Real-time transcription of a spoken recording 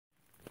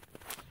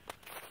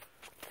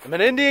I'm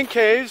in Indian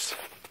Caves.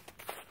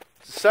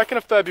 It's the 2nd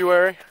of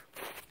February.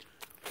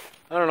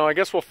 I don't know, I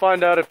guess we'll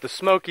find out if the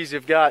Smokies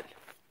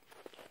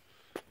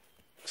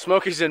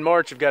in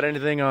March have got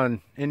anything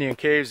on Indian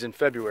Caves in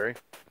February.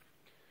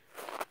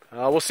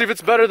 We'll see if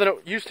it's better than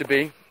it used to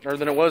be, or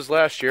than it was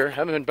last year.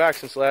 Haven't been back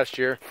since last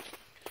year.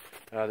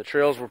 The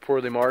trails were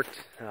poorly marked.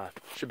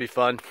 Should be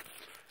fun.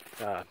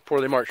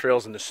 Poorly marked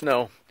trails in the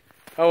snow.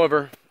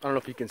 However, I don't know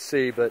if you can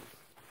see, but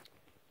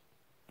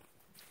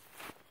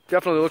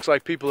definitely looks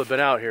like people have been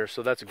out here,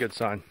 so that's a good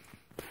sign.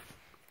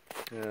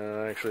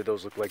 Actually,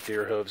 those look like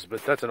deer hooves,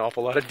 but that's an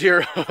awful lot of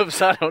deer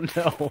hooves. I don't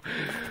know.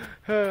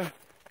 I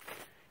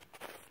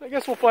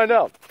guess we'll find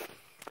out.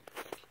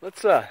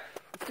 Let's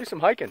do some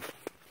hiking.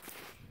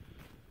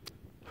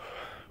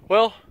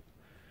 Well,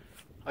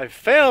 I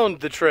found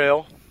the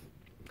trail.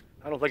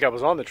 I don't think I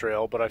was on the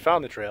trail, but I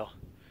found the trail.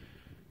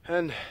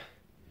 And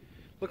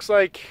looks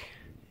like,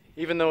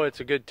 even though it's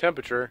a good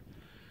temperature,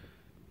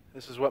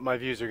 this is what my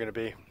views are going to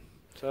be.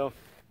 So,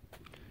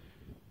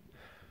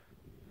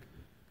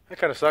 that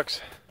kind of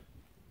sucks.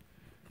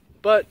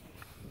 But,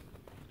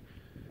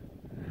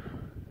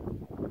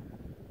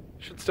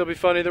 should still be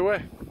fun either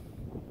way.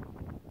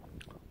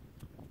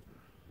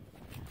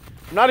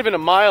 I'm not even a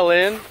mile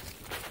in,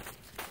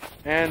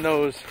 and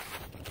those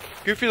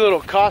goofy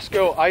little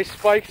Costco ice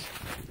spikes,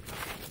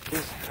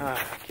 I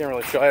can't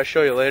really show you. I'll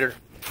show you later.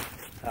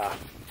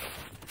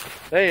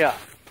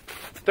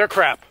 They're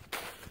crap.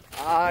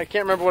 I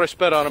can't remember what I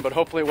spent on them, but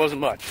hopefully it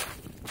wasn't much.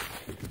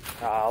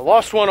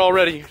 Lost one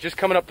already, just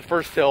coming up the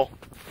first hill.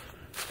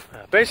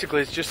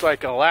 Basically, it's just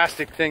like an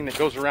elastic thing that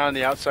goes around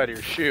the outside of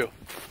your shoe.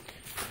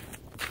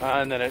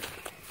 And then it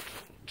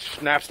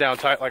snaps down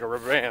tight like a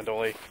rubber band,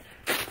 only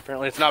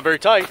apparently it's not very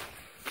tight.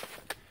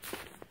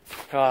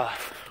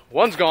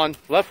 One's gone,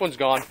 left one's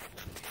gone.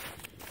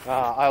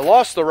 I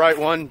lost the right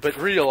one, but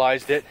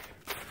realized it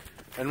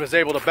and was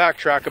able to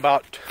backtrack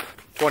about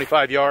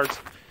 25 yards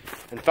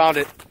and found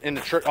it in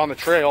the on the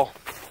trail.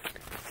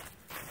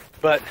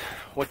 But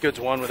what good's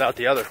one without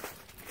the other?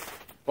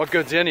 What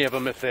good's any of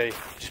them if they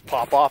just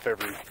pop off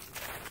every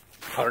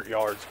 100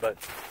 yards? But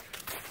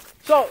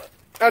so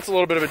that's a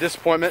little bit of a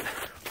disappointment.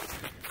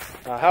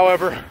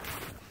 However,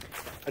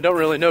 I don't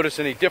really notice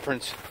any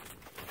difference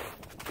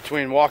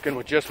between walking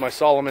with just my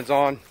Solomons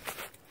on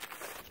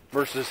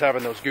versus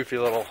having those goofy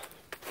little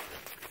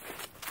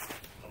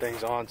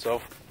things on.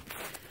 So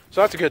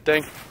that's a good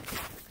thing.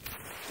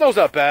 Snow's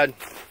not bad,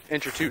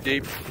 inch or two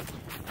deep.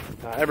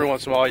 Every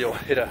once in a while you'll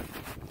hit a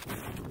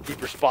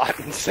deeper spot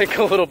and sink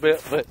a little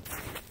bit, but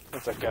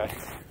that's okay.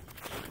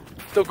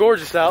 Still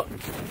gorgeous out.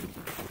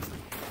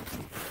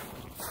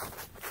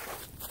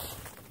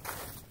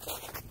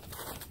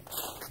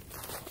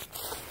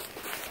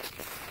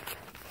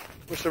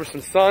 Wish there was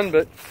some sun,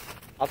 but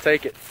I'll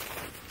take it.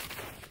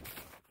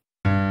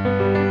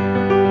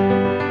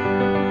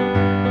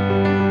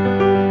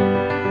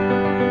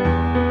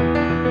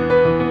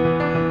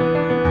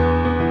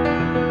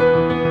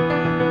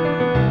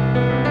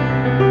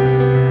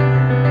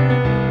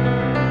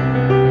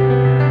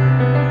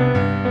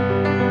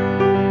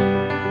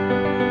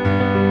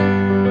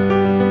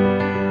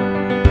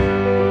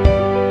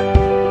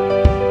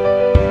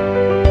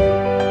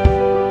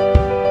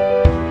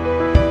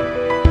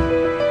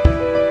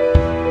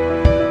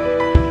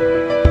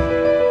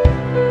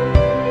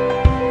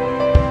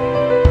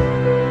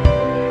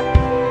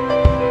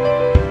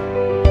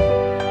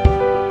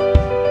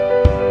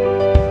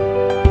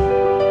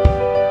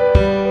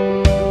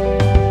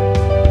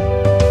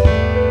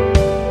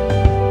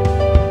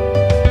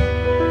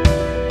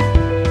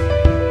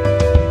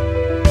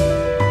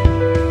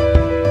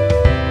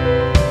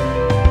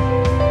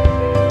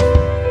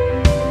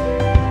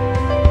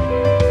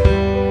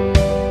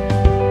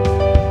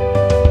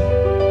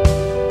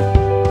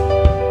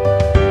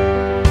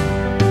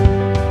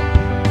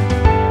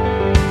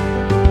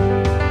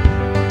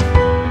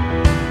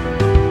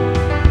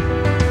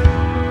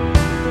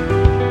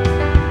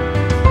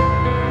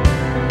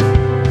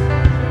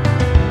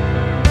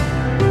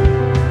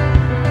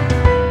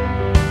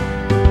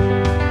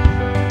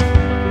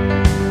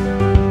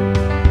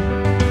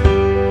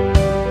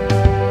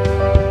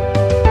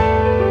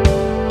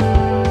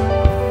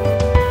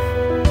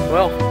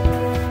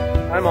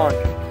 I'm on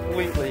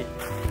completely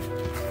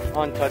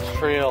untouched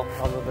trail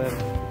other than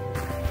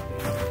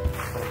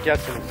I'm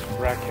guessing it's a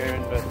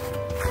raccoon, but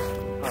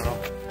I don't know.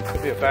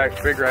 Could be a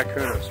big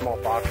raccoon or a small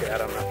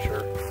bobcat, I'm not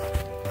sure.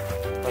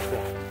 But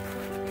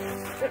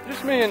yeah,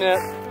 just me and that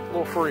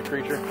little furry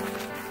creature.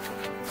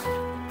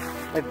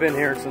 I've been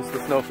here since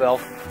the snow fell.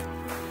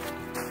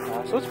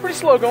 So it's pretty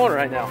slow going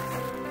right now.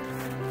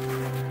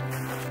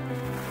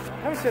 I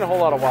haven't seen a whole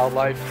lot of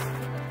wildlife.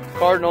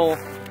 Cardinal,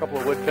 a couple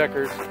of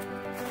woodpeckers.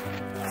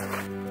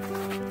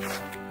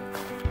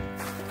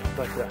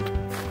 But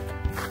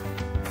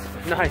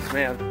nice,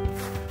 man.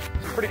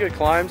 Some pretty good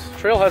climbs.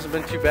 Trail hasn't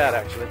been too bad,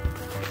 actually.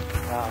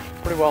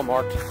 Pretty well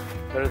marked.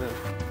 Better than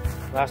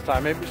last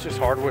time. Maybe it's just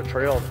hardwood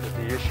trail is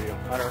the issue.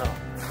 I don't know.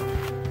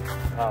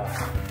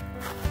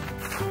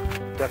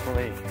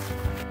 Definitely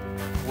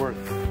worth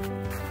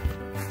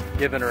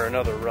giving her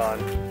another run.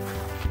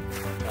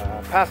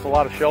 Passed a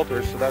lot of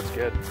shelters, so that's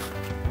good.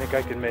 I think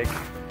I can make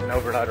an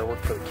overnighter work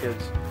for the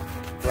kids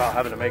without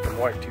having to make them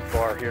walk too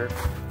far here.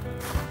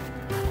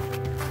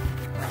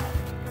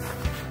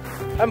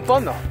 Having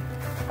fun though.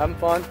 Having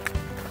fun.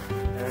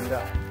 And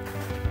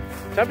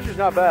temperature's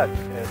not bad.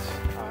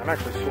 I'm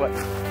actually sweating.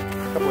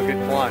 A couple of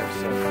good climbs.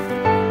 So.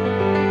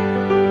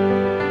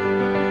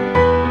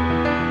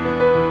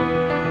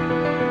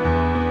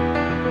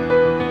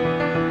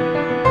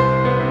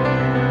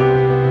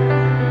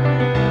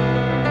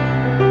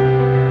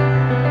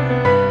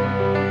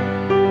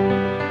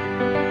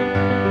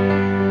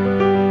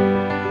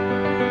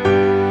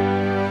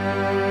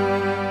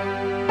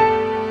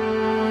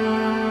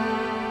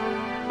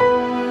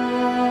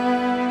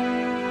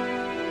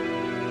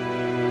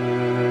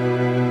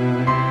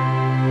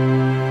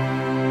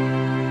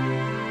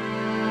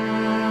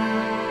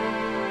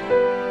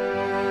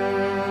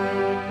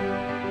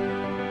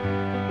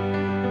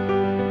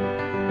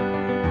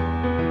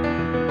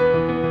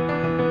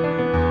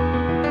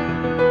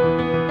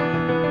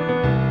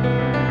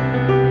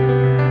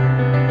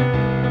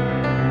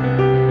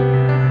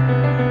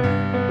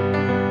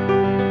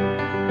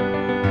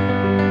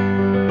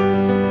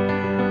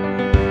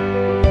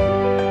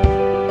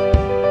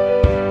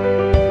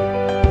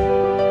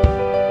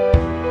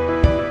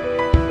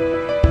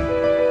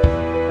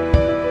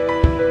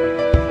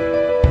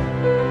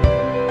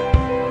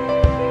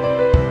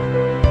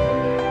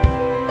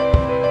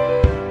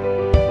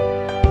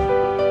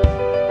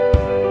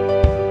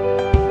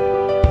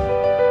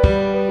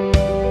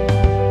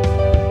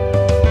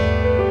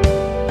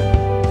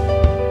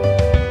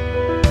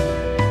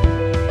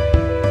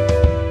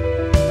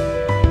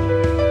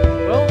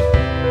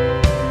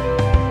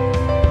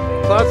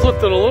 Clouds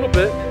lifted a little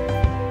bit.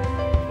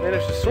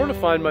 Managed to sort of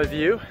find my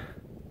view.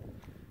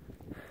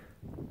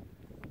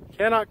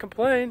 Cannot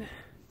complain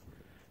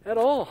at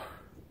all.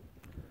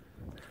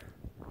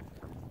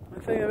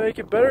 One thing that make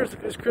it better is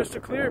it's crystal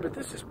clear, but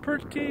this is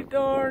pretty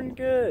darn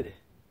good.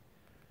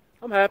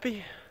 I'm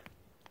happy.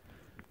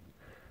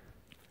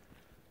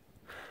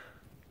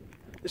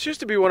 This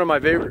used to be one of my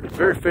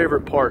very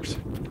favorite parks.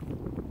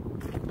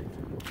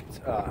 It's,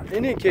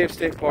 Indian Cave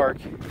State Park.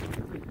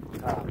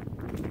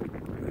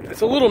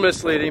 It's a little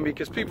misleading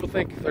because people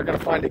think they're going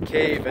to find a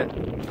cave, and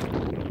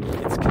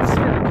it's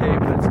considered a cave,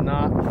 but it's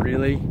not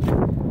really.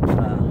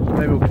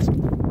 Maybe we'll get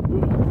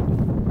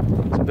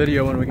some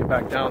video when we get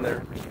back down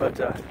there. But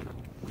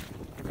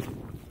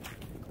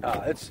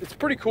it's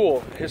pretty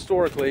cool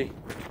historically.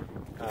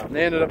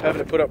 They ended up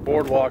having to put up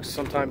boardwalks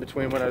sometime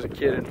between when I was a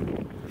kid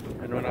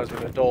and when I was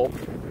an adult,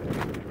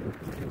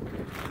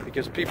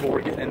 because people were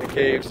getting in the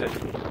caves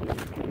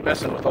and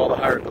messing with all the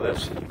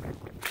hieroglyphs.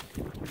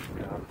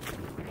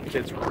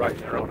 Kids were writing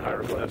their own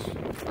hieroglyphs. But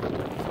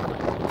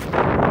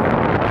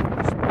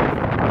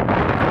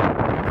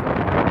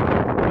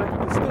you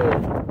can still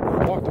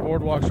walk the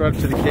boardwalks right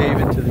up to the cave,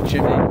 into the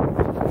chimney.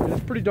 And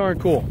it's pretty darn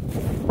cool.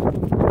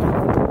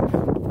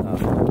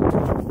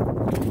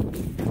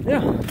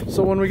 Yeah,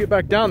 so when we get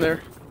back down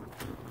there,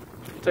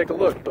 we'll take a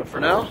look. But for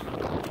now,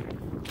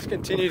 let's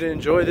continue to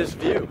enjoy this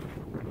view.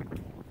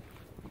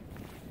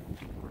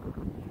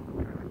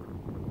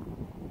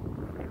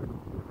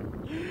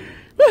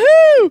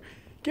 Woohoo!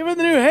 Giving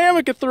the new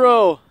hammock a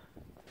throw.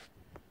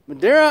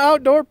 Madeira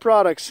Outdoor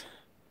Products.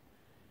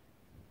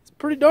 It's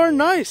pretty darn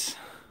nice.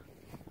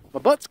 My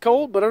butt's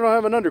cold, but I don't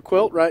have an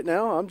underquilt right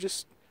now. I'm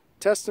just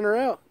testing her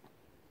out.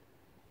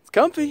 It's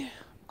comfy.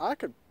 I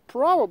could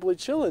probably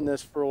chill in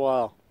this for a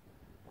while.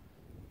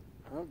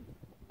 I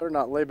better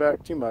not lay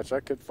back too much. I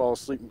could fall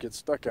asleep and get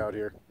stuck out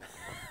here.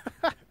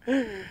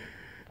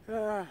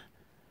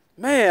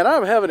 Man,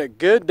 I'm having a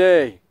good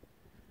day.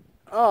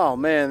 Oh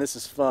man, this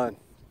is fun.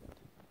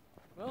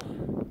 Well,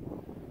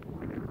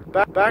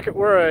 back at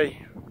where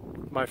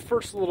my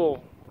first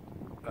little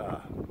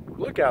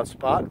lookout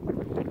spot,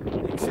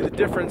 you can see the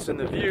difference in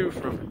the view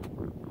from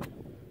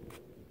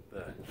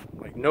the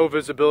no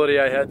visibility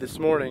I had this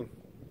morning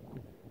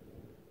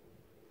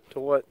to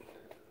what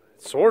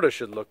it sort of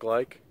should look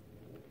like.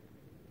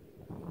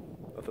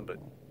 Nothing but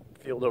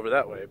field over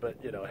that way,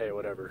 but you know, hey,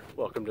 whatever.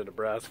 Welcome to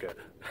Nebraska.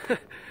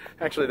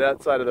 Actually,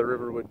 that side of the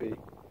river would be,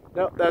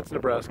 no, that's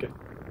Nebraska.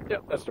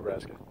 Yep, that's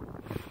Nebraska.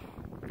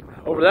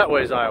 Over that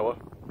way is Iowa.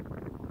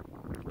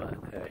 But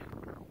hey,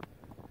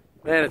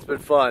 man, it's been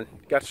fun.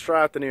 Got to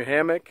try out the new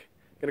hammock.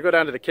 Gonna go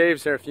down to the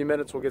caves here in a few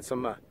minutes. We'll get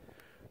some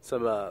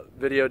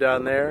video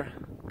down there.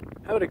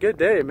 Having a good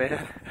day,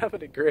 man.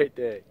 Having a great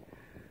day.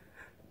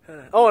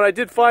 Oh, and I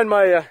did find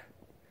my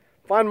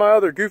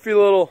other goofy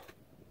little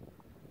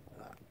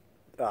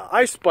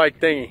ice spike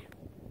thingy.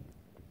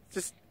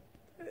 Just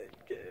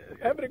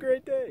having a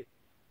great day.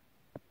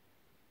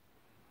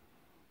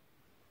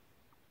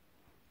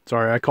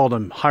 Sorry, I called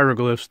them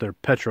hieroglyphs. They're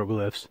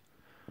petroglyphs.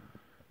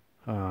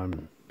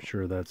 I'm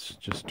sure that's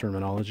just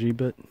terminology,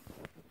 but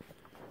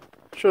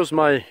shows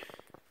my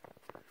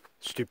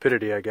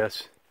stupidity, I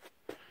guess.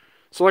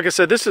 So like I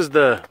said, this is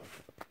the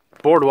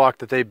boardwalk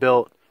that they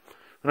built.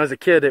 When I was a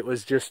kid, it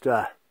was just,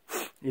 you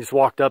just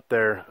walked up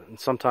there, and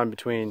sometime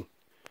between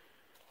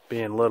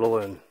being little,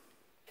 and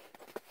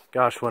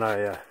gosh, when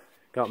I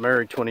got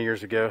married 20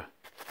 years ago,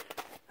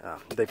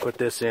 they put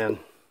this in,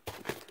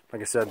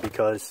 like I said,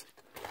 because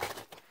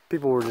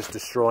people were just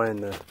destroying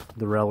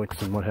the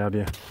relics and what have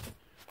you.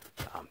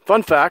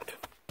 Fun fact,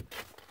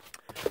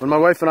 when my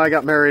wife and I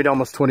got married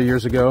almost 20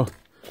 years ago,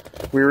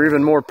 we were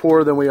even more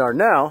poor than we are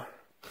now.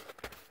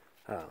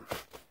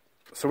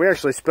 So we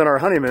actually spent our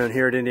honeymoon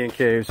here at Indian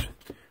Caves.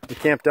 We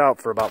camped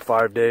out for about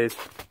 5 days.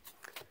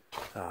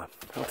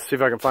 Let's see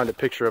if I can find a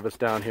picture of us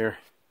down here.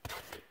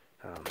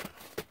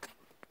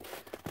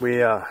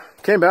 We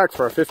came back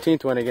for our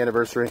 15th wedding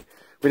anniversary.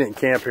 We didn't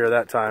camp here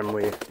that time.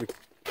 We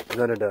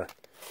rented a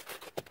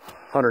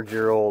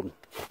 100-year-old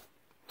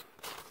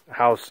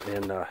house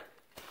in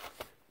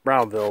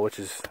Brownville, which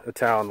is a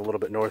town a little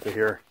bit north of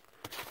here.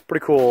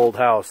 Pretty cool old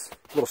house.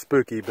 A little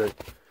spooky, but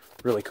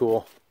really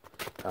cool.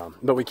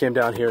 But we came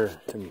down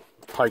here and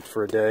hiked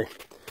for a day.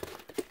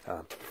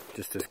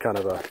 Just as kind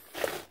of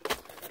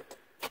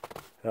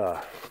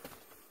a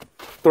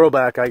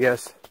throwback, I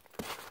guess.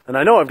 And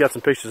I know I've got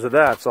some pictures of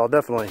that, so I'll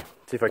definitely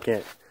see if I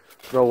can't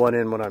throw one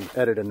in when I'm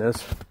editing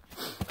this.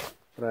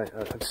 But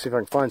I'll see if I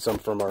can find some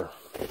from our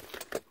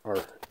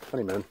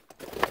honeymoon.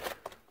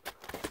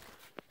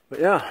 But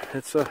yeah,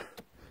 it's a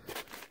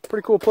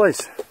pretty cool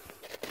place.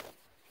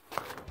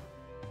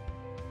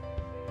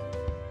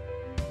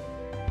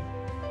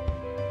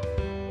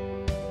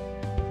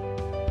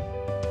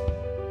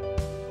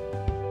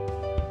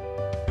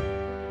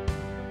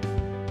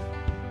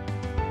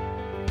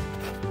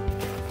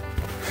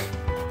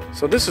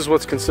 So this is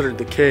what's considered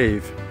the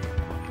cave.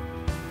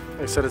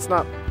 Like I said, it's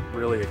not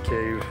really a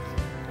cave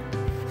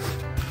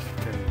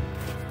in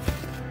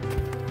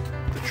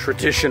the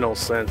traditional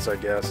sense, I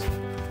guess.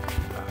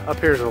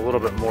 Up here is a little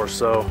bit more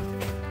so.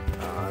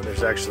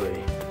 There's actually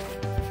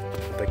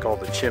what they call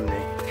the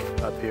chimney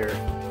up here.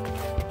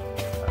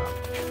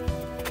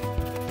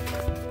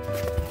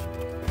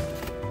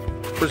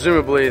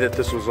 Presumably that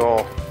this was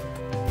all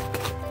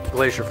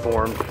glacier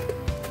formed.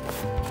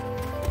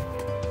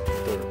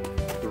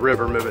 The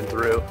river moving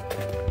through.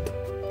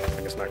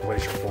 I guess not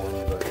glacier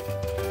formed, but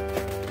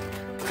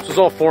this was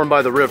all formed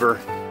by the river.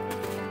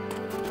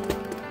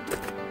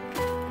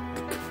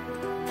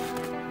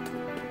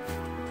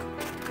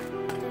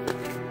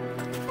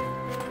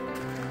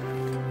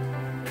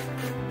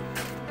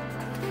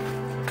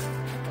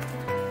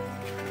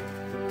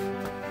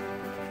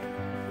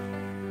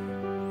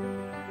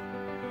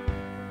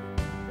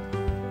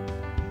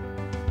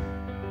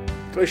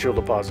 Glacial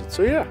deposit.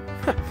 So yeah,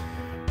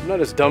 I'm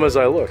not as dumb as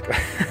I look.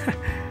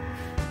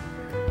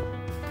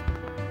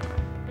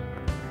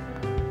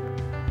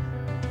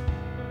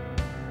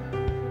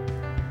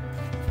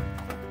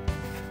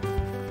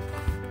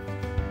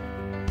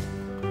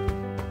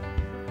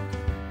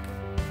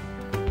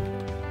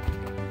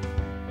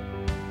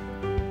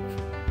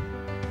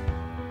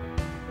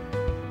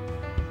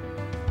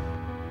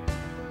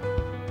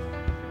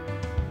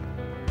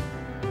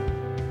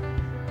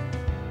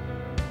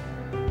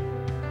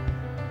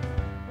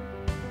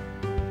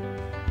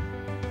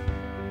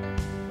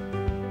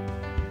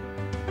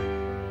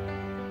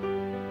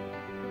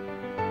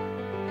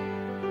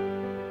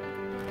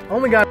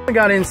 Only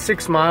got in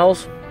 6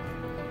 miles,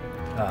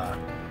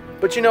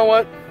 but you know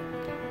what?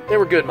 They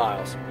were good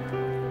miles.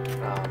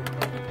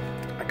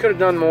 I could have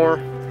done more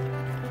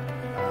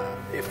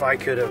if I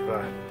could have,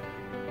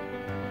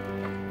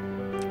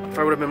 if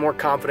I would have been more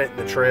confident in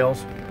the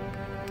trails,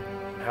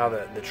 how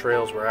the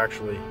trails were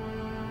actually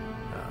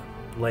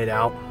laid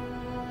out.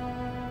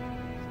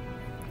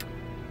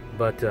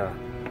 But I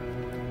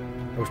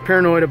was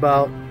paranoid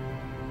about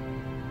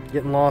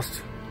getting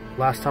lost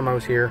last time I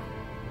was here.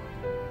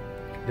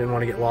 Didn't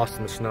want to get lost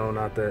in the snow,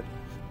 not that it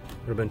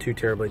would have been too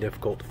terribly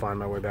difficult to find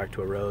my way back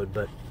to a road,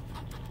 but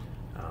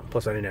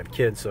plus I didn't have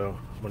kids, so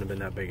it wouldn't have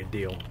been that big a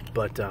deal.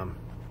 But and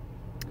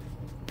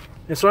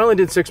so I only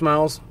did 6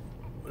 miles.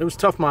 It was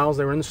tough miles.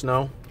 They were in the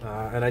snow,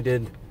 and I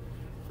did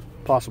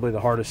possibly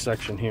the hardest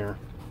section here,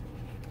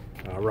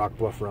 Rock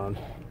Bluff Run.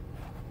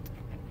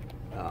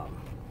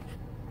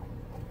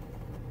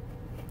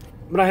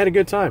 But I had a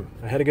good time.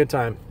 I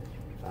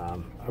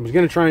was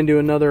going to try and do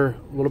another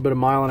little bit of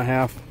 1.5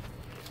 mile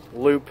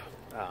loop,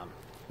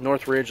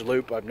 North Ridge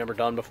loop I've never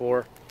done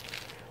before,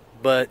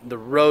 but the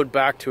road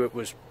back to it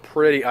was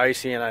pretty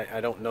icy, and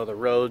I don't know the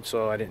road,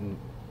 so I didn't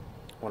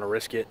want to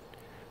risk it.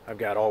 I've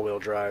got all-wheel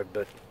drive,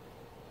 but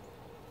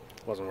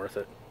it wasn't worth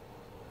it.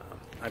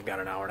 I've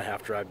got an 1.5 hour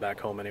drive back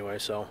home anyway,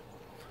 so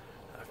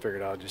I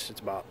figured it's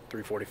about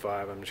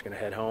 3:45. I'm just going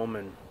to head home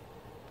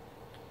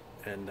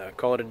and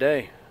call it a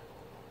day.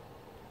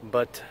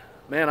 But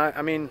man,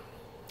 I mean,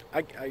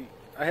 I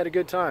had a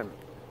good time.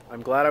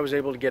 I'm glad I was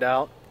able to get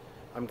out.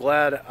 I'm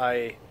glad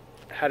I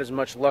had as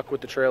much luck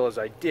with the trail as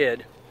I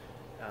did,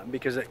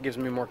 because it gives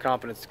me more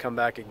confidence to come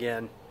back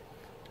again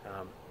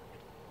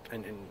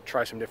and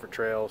try some different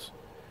trails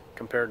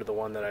compared to the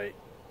one that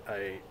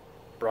I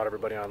brought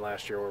everybody on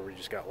last year, where we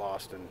just got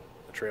lost and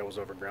the trail was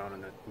overgrown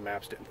and the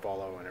maps didn't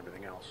follow and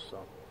everything else.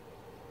 So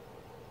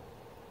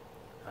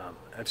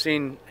I've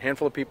seen a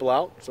handful of people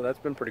out, so that's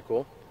been pretty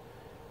cool.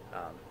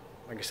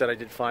 Like I said, I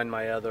did find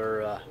my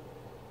other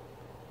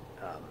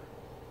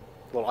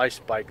little ice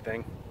bike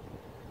thing.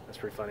 That's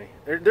pretty funny.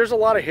 There's a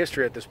lot of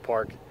history at this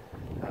park.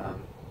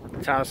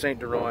 The town of St.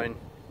 Deroyne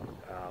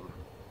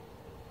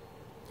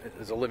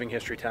is a living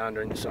history town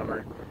during the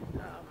summer.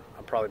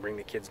 I'll probably bring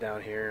the kids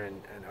down here,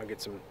 and I'll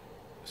get some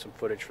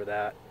footage for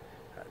that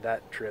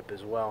trip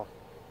as well,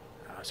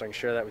 so I can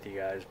share that with you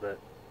guys. But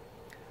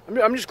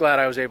I'm just glad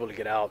I was able to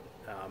get out.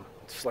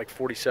 It's like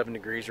 47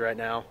 degrees right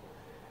now.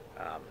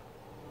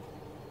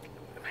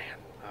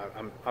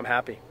 Man, I'm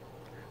happy.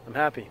 I'm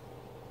happy.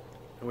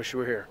 I wish you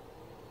were here.